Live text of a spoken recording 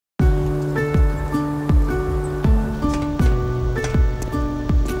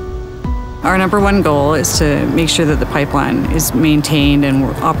Our number one goal is to make sure that the pipeline is maintained and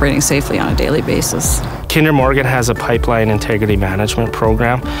we're operating safely on a daily basis. Kinder Morgan has a pipeline integrity management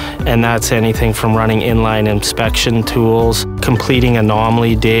program, and that's anything from running inline inspection tools, completing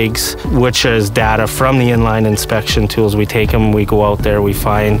anomaly digs, which is data from the inline inspection tools. We take them, we go out there, we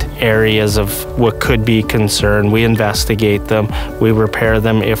find areas of what could be concern, we investigate them, we repair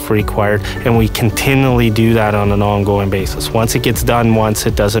them if required, and we continually do that on an ongoing basis. Once it gets done once,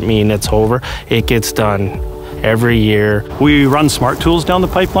 it doesn't mean it's over. It gets done every year. We run smart tools down the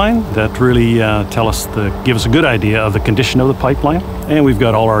pipeline that really give us a good idea of the condition of the pipeline. And we've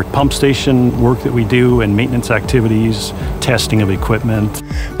got all our pump station work that we do and maintenance activities, testing of equipment.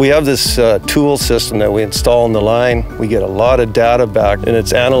 We have this tool system that we install in the line. We get a lot of data back and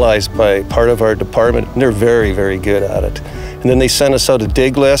it's analyzed by part of our department. And they're very, very good at it. And then they send us out a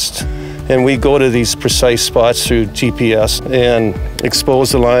dig list and we go to these precise spots through GPS and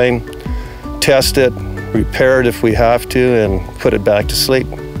expose the line, test it, repair it if we have to, and put it back to sleep.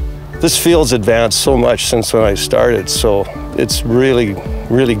 This field's advanced so much since when I started, so it's really,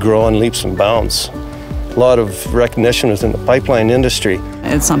 really growing leaps and bounds. A lot of recognition within the pipeline industry.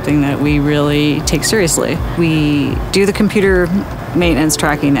 It's something that we really take seriously. We do the computer maintenance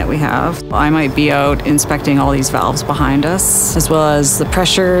tracking that we have. I might be out inspecting all these valves behind us, as well as the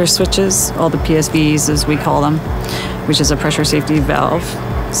pressure switches, all the PSVs as we call them, which is a pressure safety valve.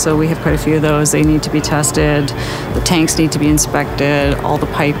 So we have quite a few of those. They need to be tested. The tanks need to be inspected, all the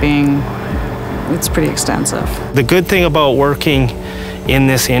piping. It's pretty extensive. The good thing about working in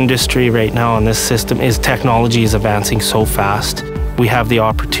this industry right now, in this system, is technology is advancing so fast. We have the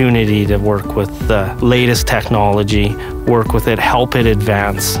opportunity to work with the latest technology, work with it, help it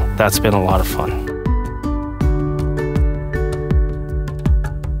advance. That's been a lot of fun.